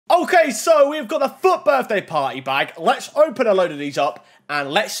Okay, so we've got the FUT birthday party bag. Let's open a load of these up and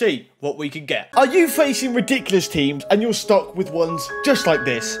let's see what we can get. Are you facing ridiculous teams and you're stuck with ones just like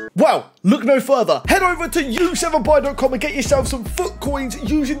this? Well, look no further. Head over to u7buy.com and get yourself some FUT coins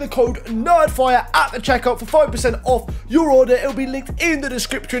using the code NerdFire at the checkout for 5% off your order. It'll be linked in the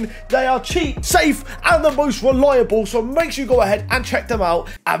description. They are cheap, safe, and the most reliable, so make sure you go ahead and check them out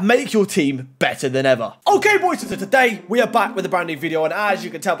and make your team better than ever. Okay, boys, so today we are back with a brand new video, and as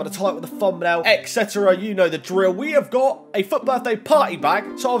you can tell by the title of the thumbnail, etc., you know the drill. We have got a FUT birthday party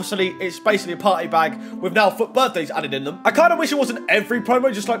bag, so obviously it's basically a party bag with now FUT birthdays added in them. I kind of wish it wasn't every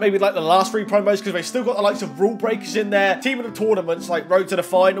promo, just like maybe like the last 3 promos, because they've still got the likes of rule breakers in there, team of the tournaments, like road to the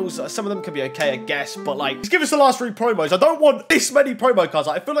finals. Some of them can be okay, I guess, but like, just give us the last 3 promos. I don't want this many promo cards.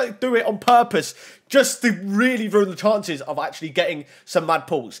 I feel like do it on purpose just to really ruin the chances of actually getting some mad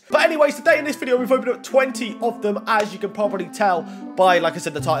pulls. But anyways, today in this video, we've opened up 20 of them, as you can probably tell by, like I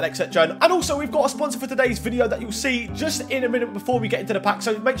said, the title, etc. And also, we've got a sponsor for today's video that you'll see just in a minute before we get into the pack,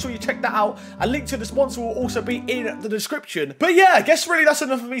 so make sure you check that out. A link to the sponsor will also be in the description. But yeah, I guess really that's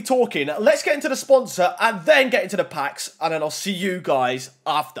enough of me talking. Let's get into the sponsor and then get into the packs, and then I'll see you guys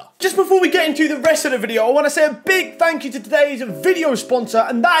after. Just before we get into the rest of the video, I want to say a big thank you to today's video sponsor,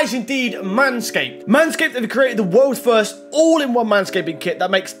 and that is indeed Manscaped. Manscaped have created the world's first all-in-one manscaping kit that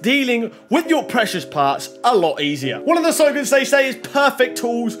makes dealing with your precious parts a lot easier. One of the slogans they say is perfect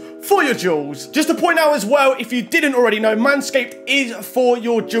tools for your jewels. Just to point out as well, if you didn't already know, Manscaped is for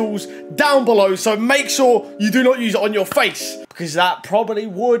your jewels down below, so make sure you do not use it on your face, because that probably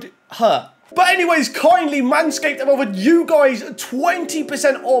would hurt. But anyways, kindly, Manscaped have offered you guys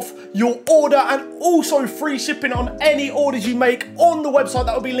 20% off your order and also free shipping on any orders you make on the website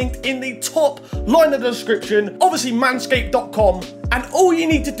that will be linked in the top line of the description. Obviously, manscaped.com. And all you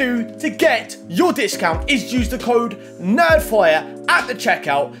need to do to get your discount is use the code NerdFire at the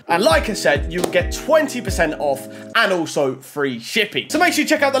checkout. And like I said, you'll get 20% off and also free shipping. So make sure you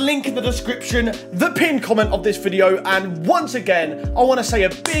check out the link in the description, the pinned comment of this video. And once again, I want to say a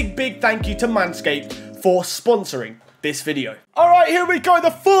big thank you to Manscaped for sponsoring this video. All right, here we go.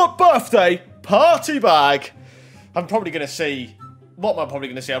 The FUT birthday party bag. I'm probably going to see, what am I probably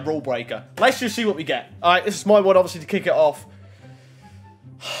going to see? A rule breaker. Let's just see what we get. All right, this is my one, obviously, to kick it off.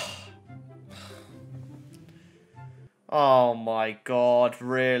 Oh my god,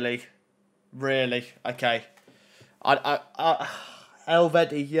 really? Really? Okay.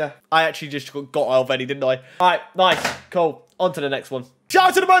 Elvedi, yeah. I actually just got Elvedi, didn't I? Alright, nice. Cool. On to the next one. Shout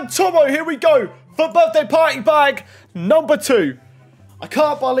out to the man Tomo, here we go. FUT birthday party bag number 2. I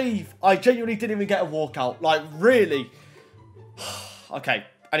can't believe I genuinely didn't even get a walkout. Like, really? Okay,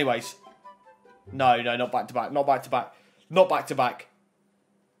 anyways. No, not back to back. Not back to back. Not back to back.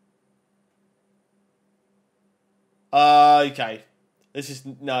 Okay. This is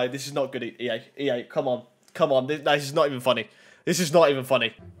not good, EA. EA, come on. Come on. This is not even funny. This is not even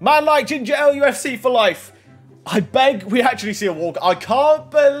funny. Man like Ginger LUFC for life. I beg we actually see a walk. I can't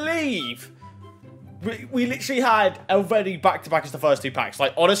believe we literally had Elvedi back-to-back as the first 2 packs.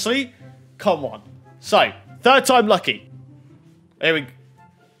 Like, honestly, come on. So, 3rd time lucky. Here we go.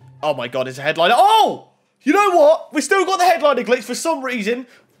 Oh my god, it's a headliner. Oh! You know what? We still got the headliner glitch for some reason.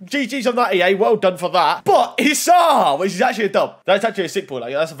 GG's on that, EA. Well done for that. But it's which is actually a dub. That's actually a sick point.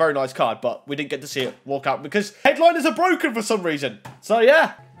 Like, that's a very nice card, but we didn't get to see it walk out because headliners are broken for some reason. So,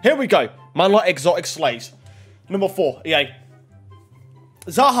 yeah. Here we go. Man like Exotic Slays. Number 4, EA.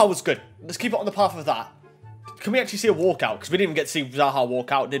 Zaha was good. Let's keep it on the path of that. Can we actually see a walkout? Because we didn't even get to see Zaha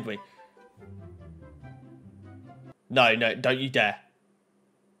walk out, did we? No, don't you dare.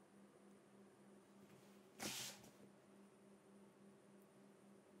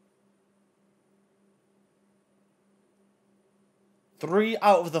 Three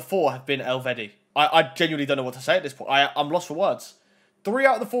out of the 4 have been Elvedi. I genuinely don't know what to say at this point. I'm lost for words. 3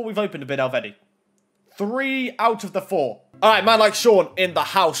 out of the 4 we've opened have been Elvedi. 3 out of the 4. Alright, man like Sean in the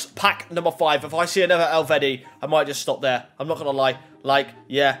house. Pack number 5. If I see another Elvedi, I might just stop there. I'm not going to lie. Like,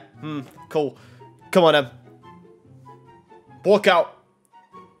 yeah. Cool. Come on, Walk out.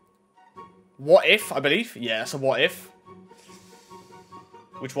 What if, I believe? Yeah, it's a what if.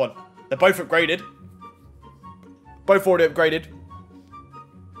 Which one? They're both upgraded. Both already upgraded.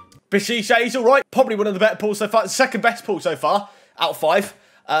 Bishisha, he's alright. Probably one of the better pulls so far. Second best pull so far out of 5.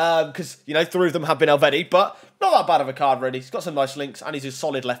 Because, you know, 3 of them have been Elvedi. But not that bad of a card, really. He's got some nice links. And he's a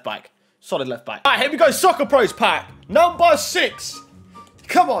solid left back. Solid left back. Alright, here we go. Soccer Pros pack. Number 6.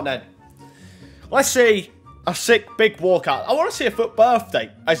 Come on, then. Let's see a sick big walkout. I want to see a FUT birthday.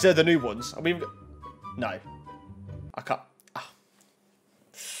 As they're the new ones. I mean, no. I can't.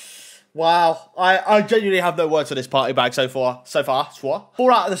 Wow, I genuinely have no words for this party bag so far.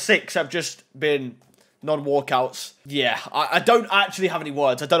 4 out of the 6 have just been non-walkouts. Yeah, I don't actually have any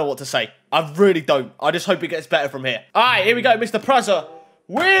words. I don't know what to say. I really don't. I just hope it gets better from here. All right, here we go, Mr. Prezza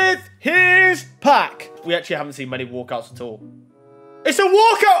with his pack. We actually haven't seen many walkouts at all. It's a walkout.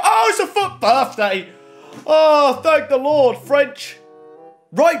 Oh, it's a FUT birthday. Oh, thank the Lord. French.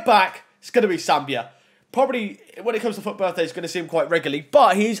 Right back. It's going to be Sambia. Probably, when it comes to FUT birthday, it's going to see him quite regularly.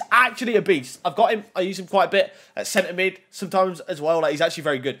 But he's actually a beast. I've got him. I use him quite a bit at centre mid sometimes as well. Like, he's actually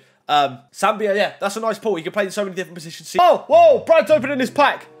very good. Sambia, yeah, that's a nice pull. He can play in so many different positions. Oh, whoa, Brad's opening his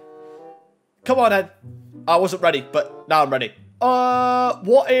pack. Come on, then. I wasn't ready, but now I'm ready.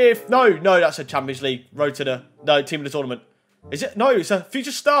 What if... No, that's a Champions League. Road to the... No, team of the tournament. Is it? No, it's a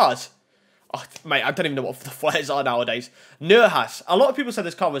Future Stars. Oh, mate, I don't even know what the flares are nowadays. Nurhas. A lot of people said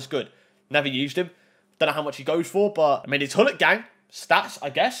this card was good. Never used him. Don't know how much he goes for, but... I mean, it's Hullet Gang. Stats, I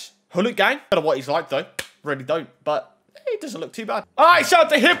guess. Hullet Gang. Don't know what he's like, though. Really don't, but... He doesn't look too bad. Alright, shout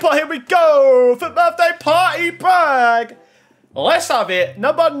out to Hippo. Here we go. For birthday party bag. Let's have it.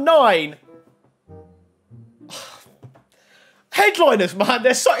 Number 9. Headliners, man.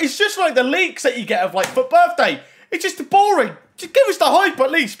 It's just like the leaks that you get of like for birthday. It's just boring. Just give us the hype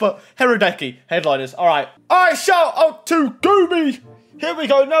at least. But Herodeki, headliners. Alright. Alright, shout out to Goomy. Here we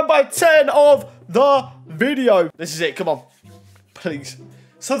go. Number 10 of the video. This is it. Come on. Please.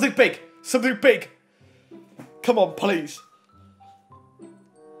 Something big. Something big. Come on, please.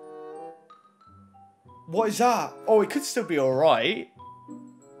 What is that? Oh, it could still be alright.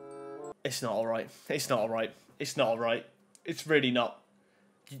 It's not alright. It's not alright. It's not alright. It's really not.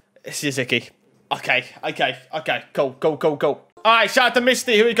 It's Yaziki. Okay. Go. Alright, shout out to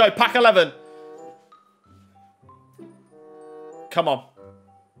Misty. Here we go. Pack 11. Come on.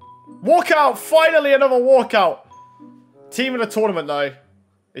 Walkout. Finally another walkout. Team in the tournament, though.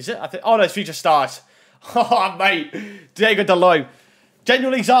 Is it? I think. Oh, no, it's Future Stars. Oh, mate. Diego Dalot.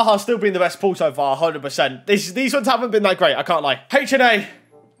 Genuinely, Zaha's still been the best pull so far, 100%. These ones haven't been that great, I can't lie. H&A.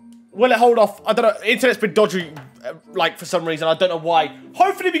 Will it hold off? I don't know. Internet's been dodgy, like, for some reason. I don't know why.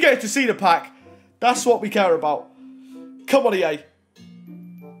 Hopefully we get to see the pack. That's what we care about. Come on, EA. I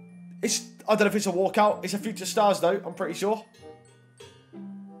don't know if it's a walkout. It's a Future Stars, though. I'm pretty sure.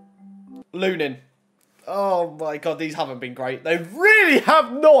 Lunin. Oh my god, these haven't been great. They really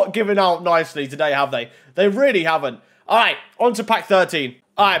have not given out nicely today, have they? They really haven't. Alright, on to pack 13.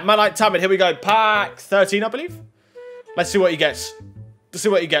 Alright, Manite Tamid, here we go. Pack 13, I believe. Let's see what he gets. Let's see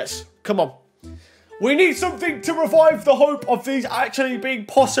what he gets. Come on. We need something to revive the hope of these actually being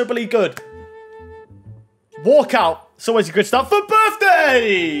possibly good. Walkout. It's always a good start for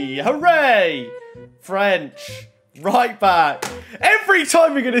birthday. Hooray. French. Right back. Every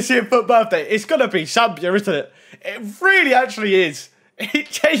time we're going to see him for birthday, it's going to be Sambia, isn't it? It really actually is. It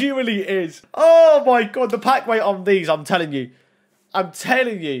genuinely is. Oh my god, the pack weight on these, I'm telling you. I'm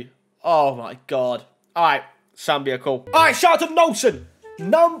telling you. Oh my god. Alright, Sambia, cool. Alright, shout out to Nolson.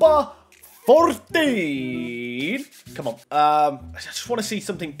 Number 14. Come on. I just want to see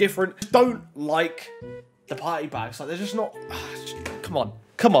something different. Don't like the party bags. Like, they're just not... Come on.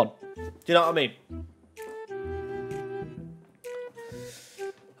 Come on. Do you know what I mean?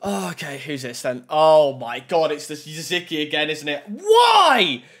 Oh, okay, who's this then? Oh my god, it's this Yaziki again, isn't it?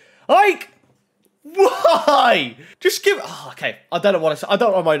 Why? Like, why? Just give... Oh, okay, I don't know what I said. I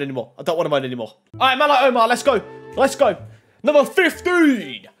don't want to mind anymore. I don't want to mind anymore. Alright, man like Omar, let's go. Let's go. Number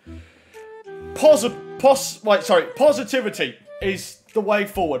 15. Positivity is the way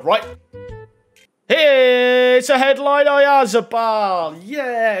forward, right? It's a headline, Ayazabal.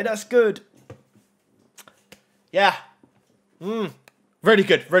 Yeah, that's good. Yeah. Really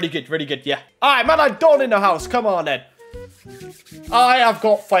good, really good, really good, yeah. Alright, man, I'm Don in the house. Come on, then. I have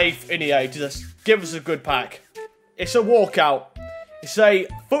got faith in EA to just give us a good pack. It's a walkout. It's a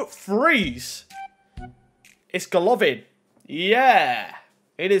FUT freeze. It's Golovin. Yeah,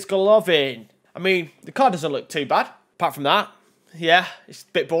 it is Golovin. I mean, the card doesn't look too bad. Apart from that, yeah, it's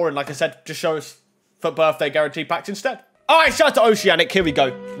a bit boring. Like I said, just show us FUT birthday guarantee packs instead. Alright, shout out to Oceanic. Here we go.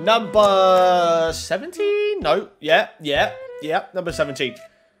 Number 17? No, yeah, number 17.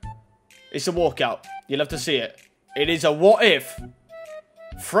 It's a walkout. You'll have to see it. It is a what if.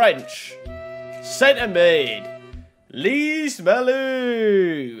 French. Centre mid. Lise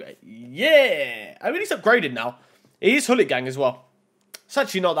Melou. Yeah. I mean, he's upgraded now. He is Hullet Gang as well. It's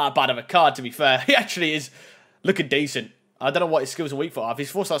actually not that bad of a card, to be fair. He actually is looking decent. I don't know what his skills are weak for. If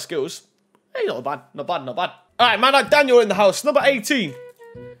he's 4-star skills, hey, not bad. Not bad, not bad. Alright, man like Daniel in the house. Number 18.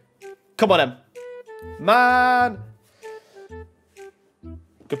 Come on, then. Man.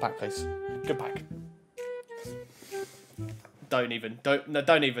 Good pack, please. Good pack. don't even.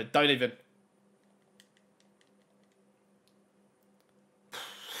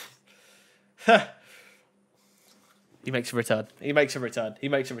 He makes a return.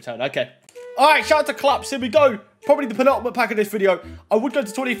 Okay. Alright, shout out to Claps. Here we go. Probably the penultimate pack of this video. I would go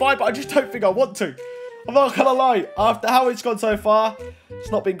to 25, but I just don't think I want to. I'm not gonna lie. After how it's gone so far, it's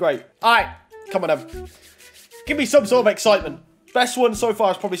not been great. Alright, come on, Ev. Give me some sort of excitement. Best one so far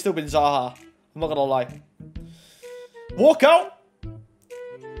has probably still been Zaha. I'm not gonna lie. Walkout?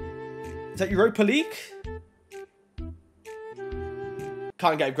 Is that Europa League?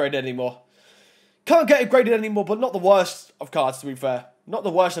 Can't get upgraded anymore. Can't get upgraded anymore, but not the worst of cards, to be fair. Not the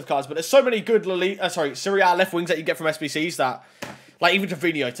worst of cards, but there's so many good Serie A left wings that you get from SBCs that, like, even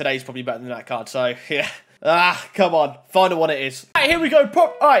Trevino today is probably better than that card, so, yeah. Ah, come on. Final one it is. Alright, here we go.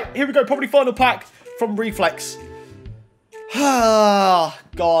 Here we go. Probably final pack from Reflex. Ah,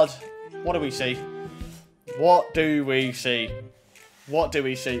 God. What do we see? What do we see? What do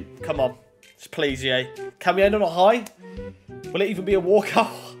we see? Come on. Just please, EA. Can we end on a high? Will it even be a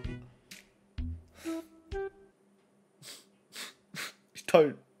walkout?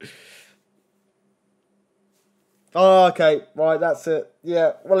 Don't. Oh, okay. Right, that's it.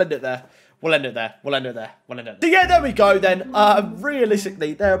 Yeah, we'll end it there. So yeah, there we go then.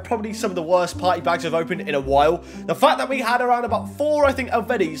 Realistically, they're probably some of the worst party bags I've opened in a while. The fact that we had around about 4, I think,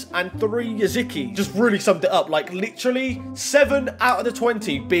 Elvedis and 3 Yaziki just really summed it up. Like, literally 7 out of the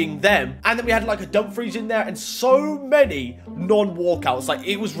 20 being them. And then we had, like, a Dumfries in there and so many non-walkouts. Like,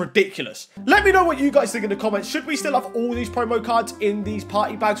 it was ridiculous. Let me know what you guys think in the comments. Should we still have all these promo cards in these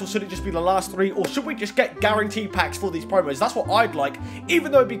party bags, or should it just be the last 3? Or should we just get guaranteed packs for these promos? That's what I'd like,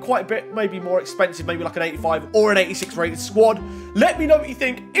 even though it'd be quite a bit, maybe more expensive, maybe like an 85 or an 86 rated squad. Let me know what you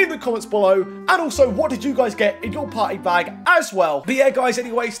think in the comments below, and also what did you guys get in your party bag as well. But yeah, guys,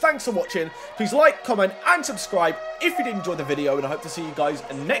 anyways, thanks for watching. Please like, comment and subscribe if you did enjoy the video, and I hope to see you guys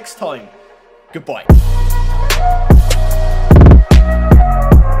next time. Goodbye.